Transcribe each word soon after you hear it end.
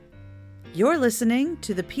You're listening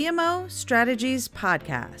to the PMO Strategies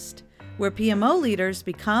Podcast, where PMO leaders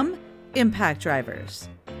become impact drivers.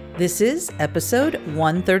 This is episode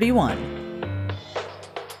 131.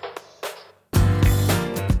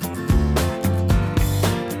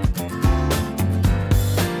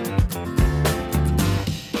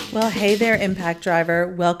 Well, hey there, impact driver.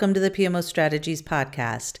 Welcome to the PMO Strategies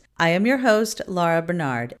Podcast. I am your host, Laura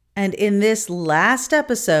Bernard, and in this last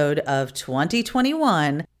episode of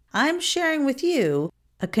 2021, I'm sharing with you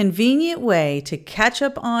a convenient way to catch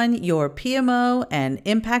up on your PMO and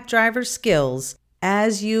impact driver skills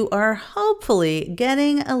as you are hopefully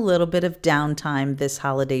getting a little bit of downtime this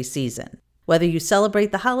holiday season. Whether you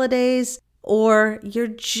celebrate the holidays or you're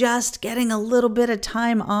just getting a little bit of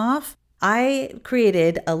time off, I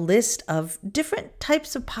created a list of different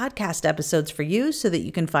types of podcast episodes for you so that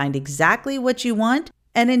you can find exactly what you want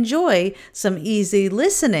and enjoy some easy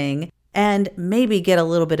listening and maybe get a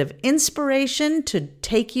little bit of inspiration to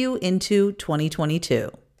take you into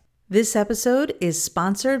 2022. This episode is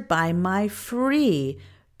sponsored by my free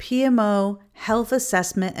PMO Health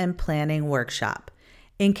Assessment and Planning Workshop.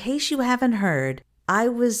 In case you haven't heard, I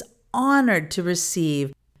was honored to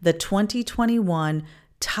receive the 2021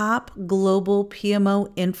 Top Global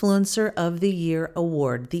PMO Influencer of the Year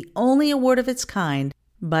Award, the only award of its kind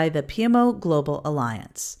by the PMO Global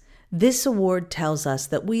Alliance. This award tells us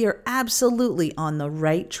that we are absolutely on the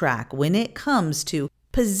right track when it comes to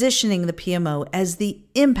positioning the PMO as the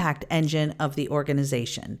impact engine of the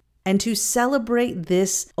organization. And to celebrate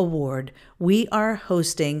this award, we are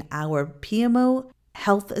hosting our PMO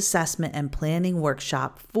Health Assessment and Planning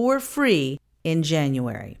Workshop for free in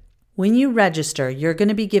January. When you register, you're going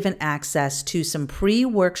to be given access to some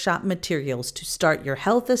pre-workshop materials to start your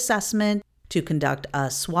health assessment, to conduct a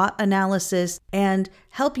SWOT analysis, and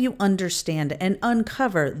help you understand and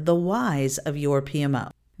uncover the whys of your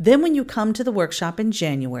PMO. Then when you come to the workshop in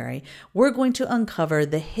January, we're going to uncover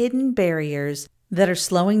the hidden barriers that are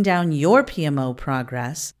slowing down your PMO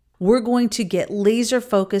progress. We're going to get laser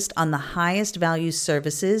focused on the highest value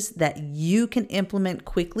services that you can implement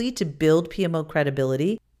quickly to build PMO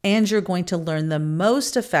credibility. And you're going to learn the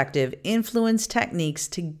most effective influence techniques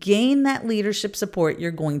to gain that leadership support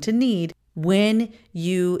you're going to need when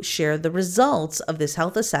you share the results of this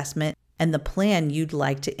health assessment and the plan you'd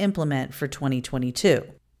like to implement for 2022.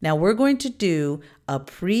 Now, we're going to do a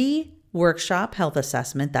pre-workshop health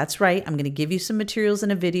assessment. That's right. I'm going to give you some materials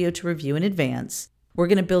and a video to review in advance. We're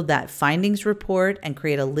going to build that findings report and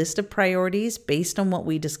create a list of priorities based on what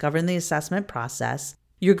we discover in the assessment process.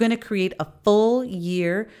 You're going to create a full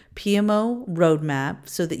year PMO roadmap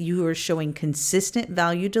so that you are showing consistent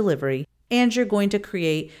value delivery, and you're going to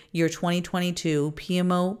create your 2022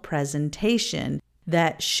 PMO presentation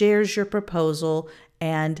that shares your proposal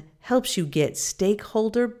and helps you get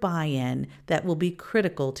stakeholder buy-in that will be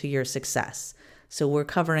critical to your success. So we're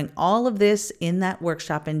covering all of this in that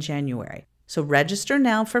workshop in January. So register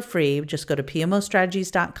now for free. Just go to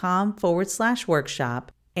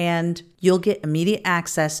pmostrategies.com/workshop. And you'll get immediate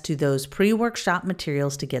access to those pre-workshop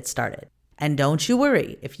materials to get started. And don't you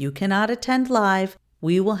worry, if you cannot attend live,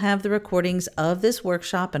 we will have the recordings of this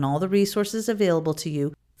workshop and all the resources available to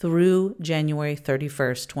you through January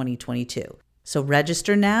 31st, 2022. So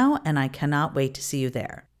register now, and I cannot wait to see you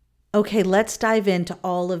there. Okay, let's dive into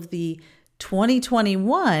all of the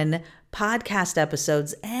 2021 podcast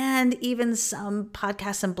episodes and even some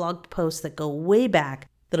podcasts and blog posts that go way back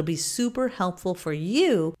that'll be super helpful for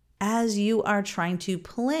you as you are trying to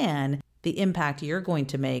plan the impact you're going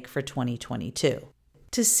to make for 2022.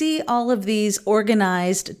 To see all of these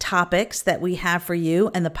organized topics that we have for you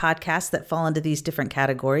and the podcasts that fall into these different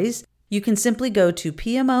categories, you can simply go to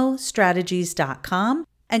pmostrategies.com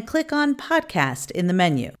and click on podcast in the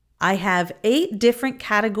menu. I have 8 different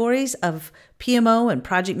categories of PMO and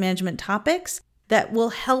project management topics that will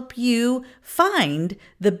help you find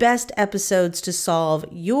the best episodes to solve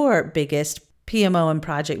your biggest PMO and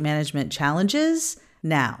project management challenges.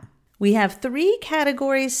 Now, we have 3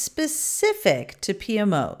 categories specific to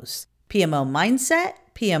PMOs: PMO Mindset,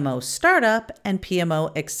 PMO Startup, and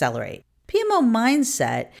PMO Accelerate. PMO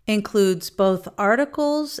Mindset includes both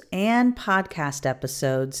articles and podcast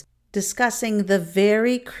episodes discussing the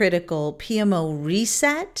very critical PMO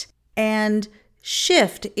reset and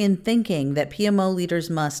shift in thinking that PMO leaders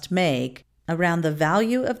must make around the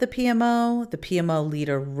value of the PMO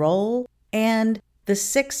leader role, and the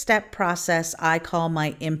 6-step process I call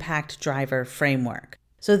my impact driver framework.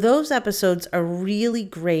 So those episodes are really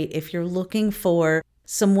great if you're looking for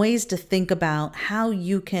some ways to think about how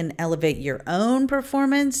you can elevate your own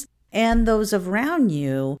performance and those around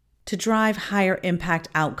you to drive higher impact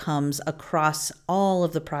outcomes across all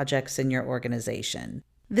of the projects in your organization.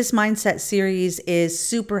 This mindset series is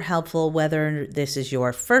super helpful whether this is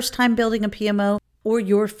your first time building a PMO or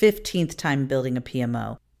your 15th time building a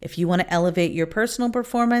PMO. If you want to elevate your personal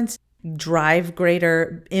performance, drive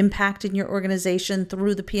greater impact in your organization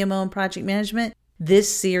through the PMO and project management,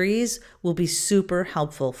 this series will be super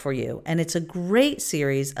helpful for you. And it's a great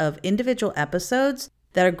series of individual episodes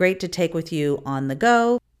that are great to take with you on the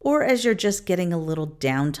go or as you're just getting a little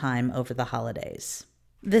downtime over the holidays.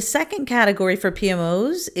 The second category for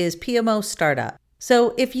PMOs is PMO startup.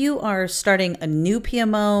 So if you are starting a new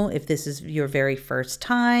PMO, if this is your very first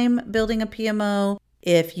time building a PMO,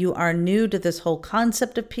 if you are new to this whole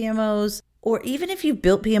concept of PMOs, or even if you've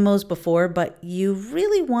built PMOs before, but you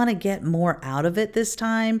really want to get more out of it this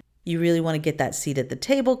time, you really want to get that seat at the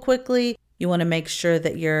table quickly, you want to make sure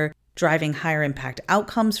that you're driving higher impact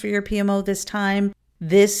outcomes for your PMO this time,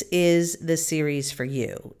 this is the series for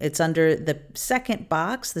you. It's under the second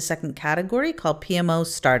box, the second category called PMO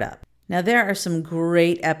Startup. Now, there are some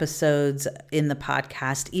great episodes in the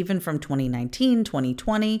podcast, even from 2019,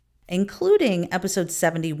 2020, including episode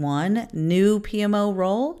 71, New PMO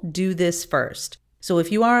Role, Do This First. So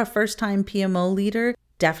if you are a first-time PMO leader,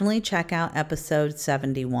 definitely check out episode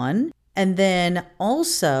 71. And then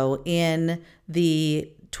also in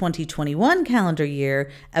the 2021 calendar year,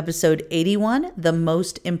 episode 81, The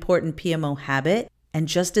Most Important PMO Habit. And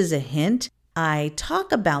just as a hint, I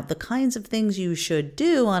talk about the kinds of things you should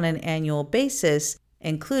do on an annual basis,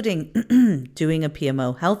 including doing a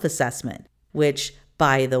PMO health assessment, which,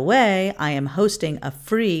 by the way, I am hosting a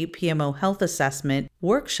free PMO health assessment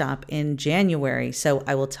workshop in January, so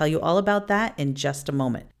I will tell you all about that in just a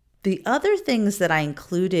moment. The other things that I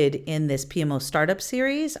included in this PMO Startup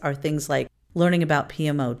series are things like learning about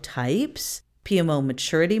PMO types, PMO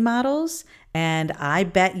maturity models, and I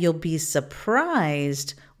bet you'll be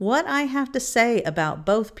surprised what I have to say about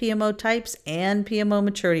both PMO types and PMO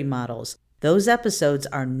maturity models. Those episodes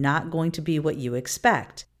are not going to be what you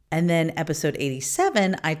expect. And then episode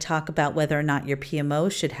 87, I talk about whether or not your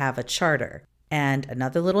PMO should have a charter. And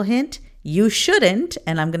another little hint, you shouldn't,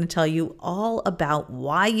 and I'm going to tell you all about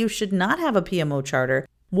why you should not have a PMO charter,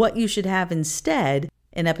 what you should have instead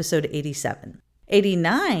in episode 87.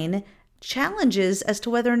 89, challenges as to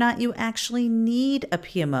whether or not you actually need a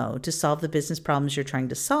PMO to solve the business problems you're trying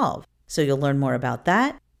to solve. So you'll learn more about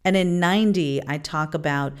that. And in 90, I talk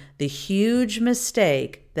about the huge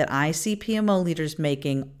mistake that I see PMO leaders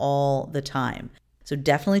making all the time. So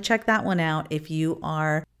definitely check that one out if you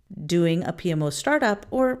are doing a PMO startup,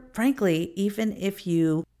 or frankly, even if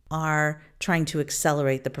you are trying to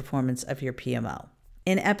accelerate the performance of your PMO.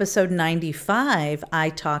 In episode 95, I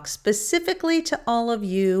talk specifically to all of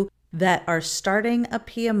you that are starting a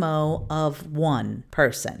PMO of one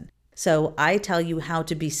person. So I tell you how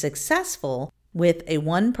to be successful with a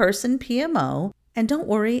one-person PMO, and don't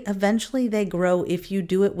worry, eventually they grow if you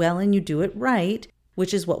do it well and you do it right,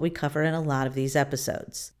 which is what we cover in a lot of these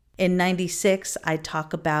episodes. In 96, I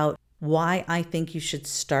talk about why I think you should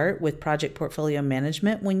start with project portfolio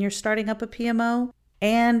management when you're starting up a PMO.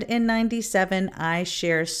 And in 97, I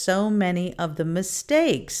share so many of the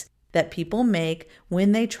mistakes that people make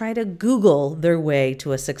when they try to Google their way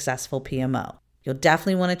to a successful PMO. You'll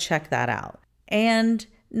definitely want to check that out. And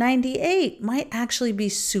 98 might actually be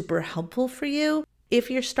super helpful for you if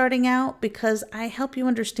you're starting out, because I help you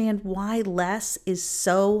understand why less is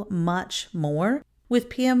so much more with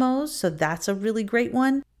PMOs. So that's a really great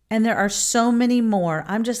one. And there are so many more.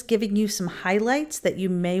 I'm just giving you some highlights that you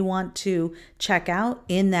may want to check out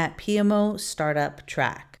in that PMO startup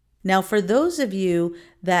track. Now, for those of you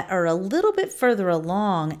that are a little bit further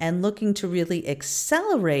along and looking to really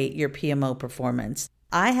accelerate your PMO performance,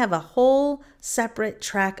 I have a whole separate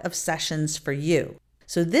track of sessions for you.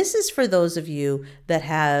 So this is for those of you that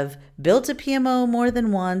have built a PMO more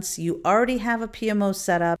than once, you already have a PMO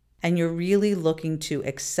set up, and you're really looking to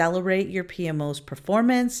accelerate your PMO's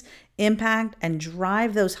performance, impact, and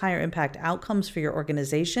drive those higher impact outcomes for your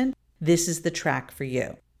organization. This is the track for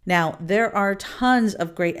you. Now, there are tons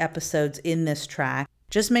of great episodes in this track.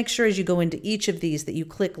 Just make sure as you go into each of these that you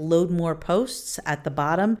click Load More Posts at the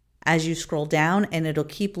bottom as you scroll down, and it'll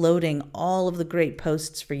keep loading all of the great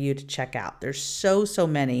posts for you to check out. There's so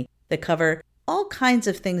many that cover all kinds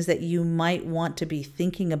of things that you might want to be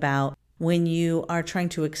thinking about when you are trying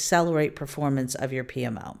to accelerate performance of your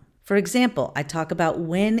PMO. For example, I talk about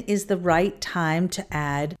when is the right time to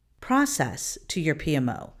add process to your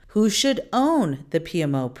PMO, who should own the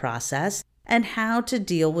PMO process, and how to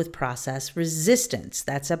deal with process resistance.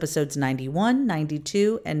 That's episodes 91,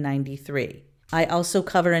 92, and 93. I also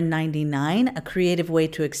cover in 99 a creative way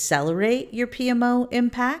to accelerate your PMO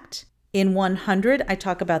impact. In 100, I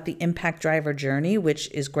talk about the impact driver journey, which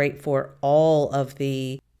is great for all of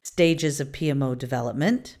the stages of PMO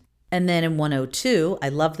development. And then in 102, I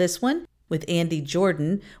love this one, with Andy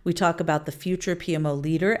Jordan, we talk about the future PMO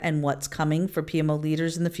leader and what's coming for PMO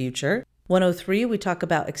leaders in the future. 103, we talk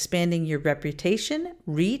about expanding your reputation,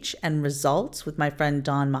 reach, and results with my friend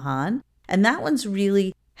Don Mahan. And that one's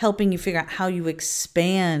really helping you figure out how you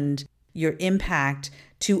expand your impact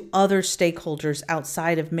to other stakeholders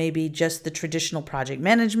outside of maybe just the traditional project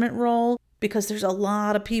management role, because there's a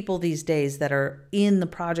lot of people these days that are in the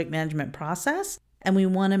project management process, and we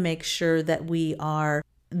want to make sure that we are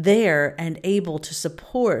there and able to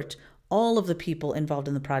support all of the people involved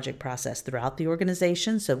in the project process throughout the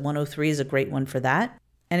organization. So 103 is a great one for that.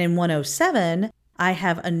 And in 107, I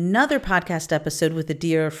have another podcast episode with a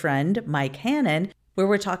dear friend, Mike Hannon, where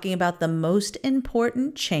we're talking about the most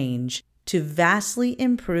important change to vastly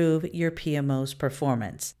improve your PMO's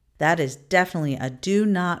performance. That is definitely a do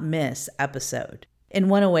not miss episode. In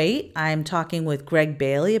 108, I'm talking with Greg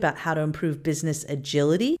Bailey about how to improve business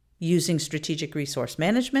agility using strategic resource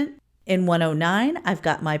management. In 109, I've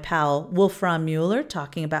got my pal Wolfram Mueller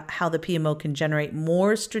talking about how the PMO can generate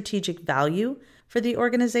more strategic value for the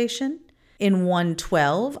organization. In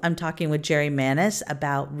 112, I'm talking with Jerry Manis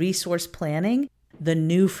about resource planning, the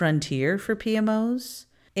new frontier for PMOs.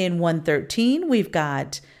 In 113, we've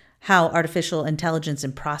got how artificial intelligence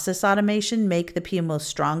and process automation make the PMO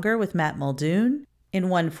stronger with Matt Muldoon. In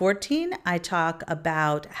 114, I talk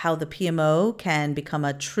about how the PMO can become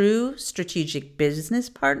a true strategic business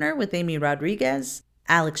partner with Amy Rodriguez.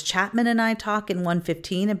 Alex Chapman and I talk in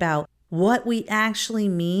 115 about what we actually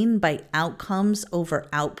mean by outcomes over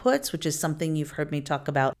outputs, which is something you've heard me talk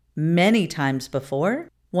about many times before.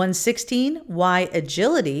 116, why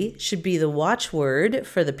agility should be the watchword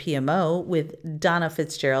for the PMO with Donna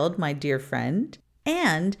Fitzgerald, my dear friend.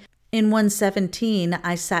 And in 117,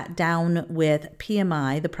 I sat down with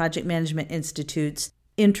PMI, the Project Management Institute's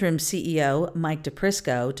interim CEO, Mike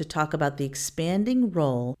DePrisco, to talk about the expanding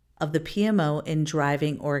role of the PMO in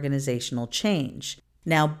driving organizational change.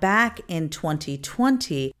 Now, back in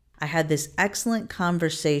 2020, I had this excellent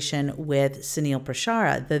conversation with Sunil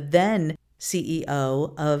Prashara, the then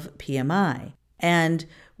CEO of PMI. And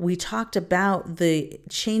we talked about the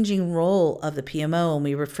changing role of the PMO, and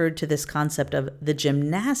we referred to this concept of the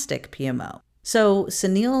gymnastic PMO. So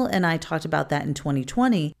Sunil and I talked about that in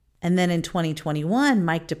 2020. And then in 2021,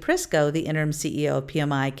 Mike DePrisco, the interim CEO of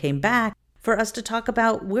PMI, came back for us to talk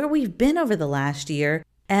about where we've been over the last year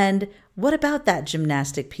and what about that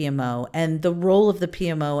gymnastic PMO and the role of the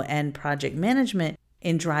PMO and project management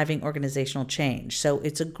in driving organizational change. So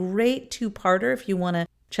it's a great two-parter if you want to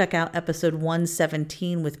check out episode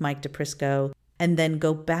 117 with Mike DePrisco, and then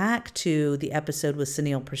go back to the episode with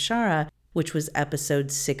Sunil Prashara, which was episode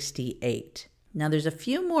 68. Now, there's a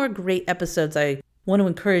few more great episodes I want to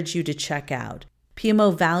encourage you to check out.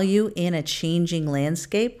 PMO Value in a Changing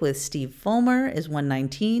Landscape with Steve Fulmer is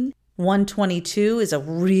 119. 122 is a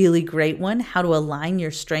really great one, How to Align Your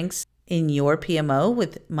Strengths in Your PMO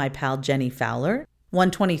with my pal Jenny Fowler.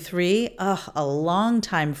 123, a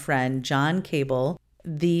longtime friend, John Cable,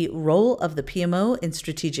 the role of the PMO in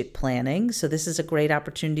strategic planning. So this is a great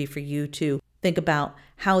opportunity for you to think about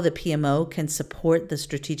how the PMO can support the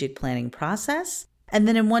strategic planning process. And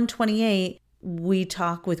then in 128, we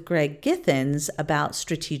talk with Greg Githens about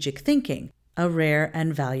strategic thinking, a rare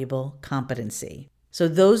and valuable competency. So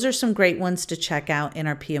those are some great ones to check out in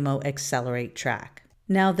our PMO Accelerate track.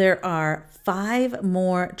 Now, there are 5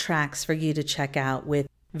 more tracks for you to check out with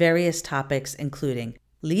various topics, including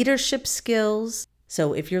leadership skills.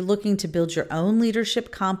 So if you're looking to build your own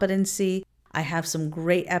leadership competency, I have some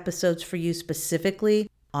great episodes for you specifically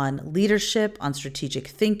on leadership, on strategic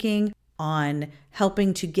thinking, on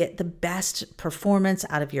helping to get the best performance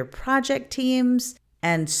out of your project teams,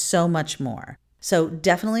 and so much more. So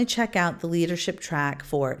definitely check out the leadership track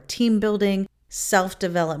for team building,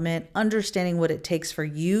 self-development, understanding what it takes for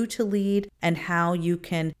you to lead and how you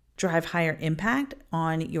can drive higher impact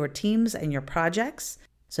on your teams and your projects.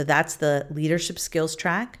 So that's the leadership skills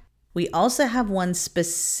track. We also have one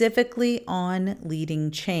specifically on leading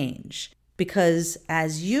change, because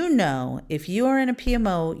as you know, if you are in a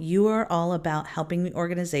PMO, you are all about helping the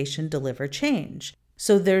organization deliver change.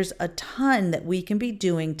 So there's a ton that we can be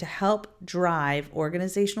doing to help drive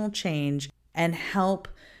organizational change and help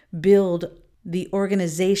build the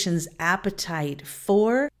organization's appetite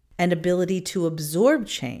for and ability to absorb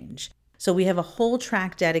change. So we have a whole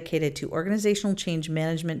track dedicated to organizational change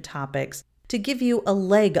management topics to give you a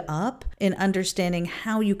leg up in understanding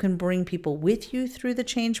how you can bring people with you through the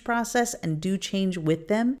change process and do change with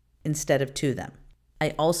them instead of to them. I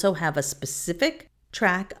also have a specific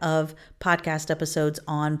track of podcast episodes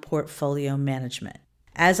on portfolio management.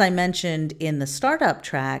 As I mentioned in the startup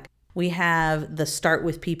track, we have the Start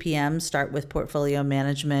with PPM, Start with Portfolio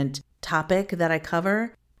Management topic that I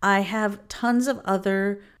cover. I have tons of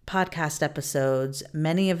other podcast episodes,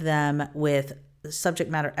 many of them with subject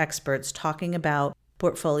matter experts talking about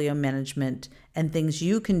portfolio management and things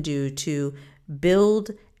you can do to build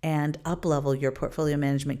and up-level your portfolio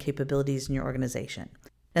management capabilities in your organization.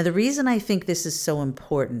 Now, the reason I think this is so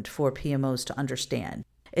important for PMOs to understand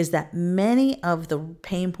is that many of the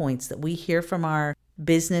pain points that we hear from our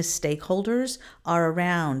business stakeholders are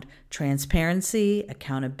around transparency,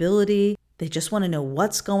 accountability. They just want to know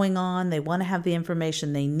what's going on. They want to have the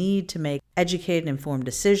information they need to make educated, informed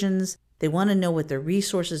decisions. They want to know what their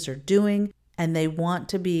resources are doing, and they want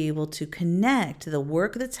to be able to connect the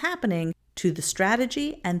work that's happening to the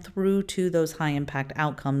strategy and through to those high impact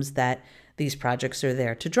outcomes that these projects are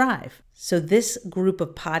there to drive. So this group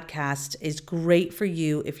of podcasts is great for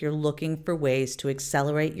you if you're looking for ways to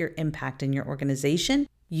accelerate your impact in your organization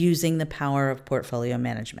using the power of portfolio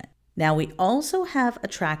management. Now, we also have a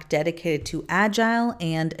track dedicated to agile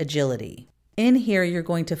and agility. In here, you're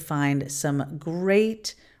going to find some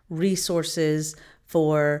great resources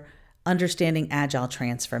for understanding agile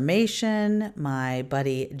transformation. My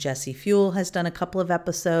buddy Jesse Fuel has done a couple of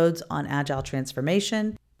episodes on agile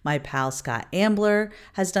transformation. My pal Scott Ambler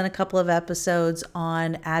has done a couple of episodes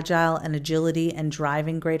on agile and agility and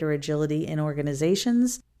driving greater agility in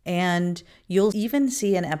organizations. And you'll even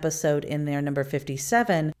see an episode in there, number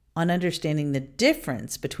 57, on understanding the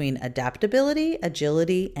difference between adaptability,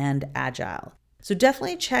 agility, and agile. So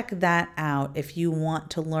definitely check that out if you want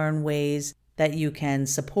to learn ways that you can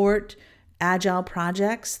support agile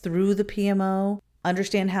projects through the PMO,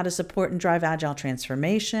 understand how to support and drive agile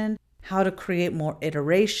transformation, how to create more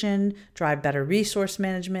iteration, drive better resource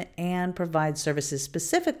management, and provide services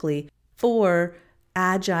specifically for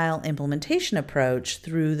agile implementation approach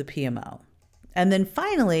through the PMO. And then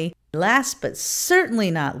finally, last but certainly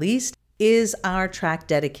not least, is our track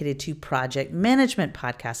dedicated to project management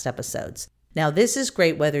podcast episodes. Now, this is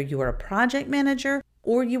great whether you are a project manager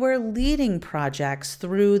or you are leading projects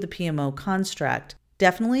through the PMO construct.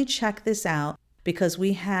 Definitely check this out because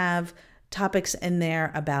we have topics in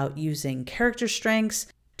there about using character strengths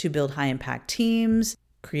to build high impact teams,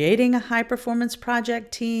 creating a high performance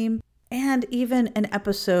project team, and even an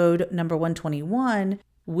episode number 121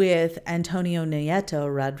 with Antonio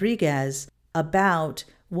Nieto Rodriguez about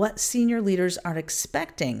what senior leaders are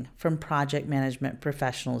expecting from project management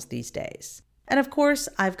professionals these days. And of course,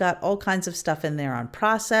 I've got all kinds of stuff in there on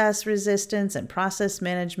process resistance and process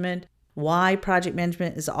management, why project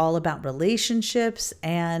management is all about relationships,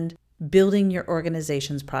 and building your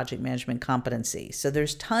organization's project management competency. So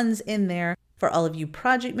there's tons in there for all of you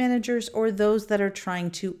project managers or those that are trying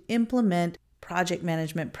to implement project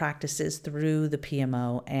management practices through the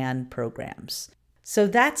PMO and programs. So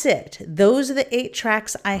that's it. Those are the 8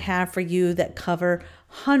 tracks I have for you that cover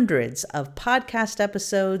hundreds of podcast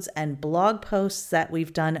episodes and blog posts that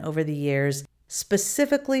we've done over the years,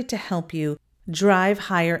 specifically to help you drive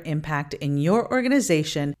higher impact in your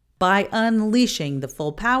organization by unleashing the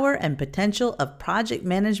full power and potential of project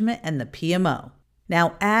management and the PMO.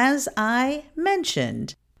 Now, as I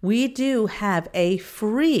mentioned, we do have a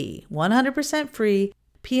free, 100% free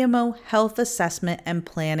PMO health assessment and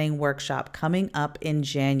planning workshop coming up in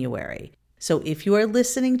January. So if you are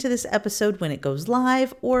listening to this episode when it goes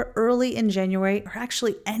live or early in January, or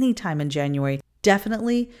actually anytime in January,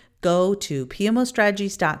 definitely go to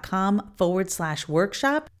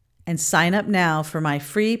pmostrategies.com/workshop and sign up now for my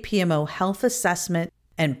free PMO health assessment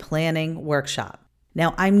and planning workshop.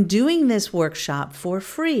 Now, I'm doing this workshop for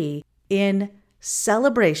free in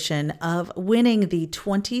celebration of winning the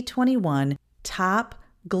 2021 Top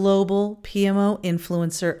Global PMO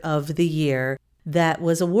Influencer of the Year that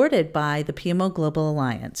was awarded by the PMO Global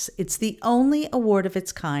Alliance. It's the only award of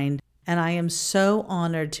its kind, and I am so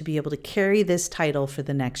honored to be able to carry this title for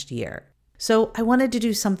the next year. So I wanted to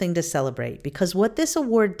do something to celebrate because what this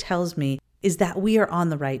award tells me is that we are on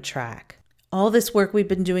the right track. All this work we've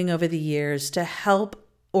been doing over the years to help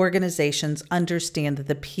organizations understand that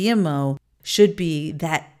the PMO should be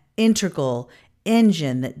that integral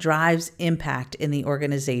engine that drives impact in the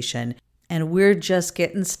organization. And we're just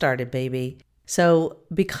getting started, baby. So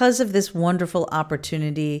because of this wonderful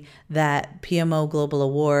opportunity that PMO Global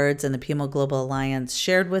Awards and the PMO Global Alliance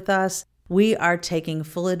shared with us, we are taking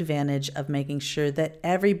full advantage of making sure that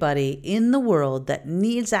everybody in the world that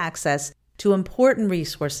needs access to important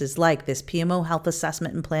resources like this PMO Health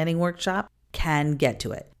Assessment and Planning Workshop can get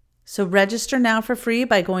to it. So register now for free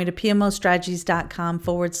by going to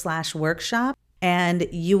pmostrategies.com/workshop, and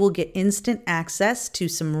you will get instant access to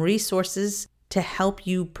some resources to help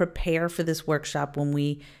you prepare for this workshop when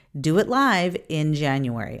we do it live in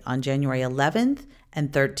January, on January 11th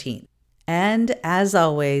and 13th. And as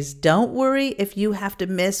always, don't worry if you have to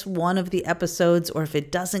miss one of the episodes or if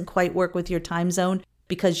it doesn't quite work with your time zone,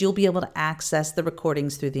 because you'll be able to access the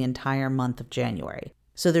recordings through the entire month of January.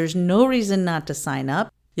 So there's no reason not to sign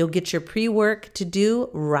up. You'll get your pre-work to do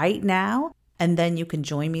right now, and then you can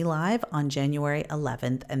join me live on January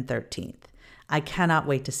 11th and 13th. I cannot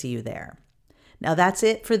wait to see you there. Now that's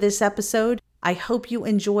it for this episode. I hope you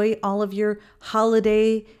enjoy all of your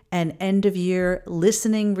holiday and end of year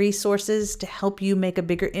listening resources to help you make a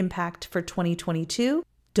bigger impact for 2022.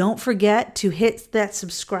 Don't forget to hit that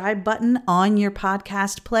subscribe button on your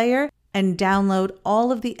podcast player and download all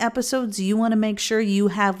of the episodes you want to make sure you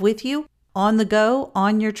have with you on the go,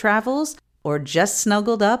 on your travels, or just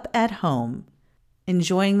snuggled up at home,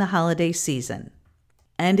 enjoying the holiday season.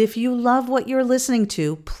 And if you love what you're listening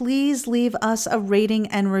to, please leave us a rating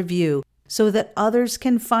and review so that others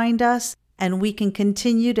can find us and we can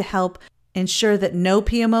continue to help ensure that no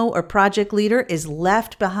PMO or project leader is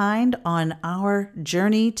left behind on our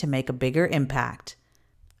journey to make a bigger impact.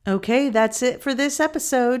 Okay, that's it for this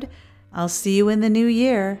episode. I'll see you in the new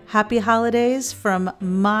year. Happy holidays from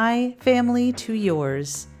my family to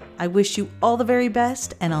yours. I wish you all the very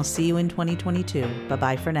best, and I'll see you in 2022.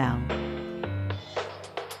 Bye-bye for now.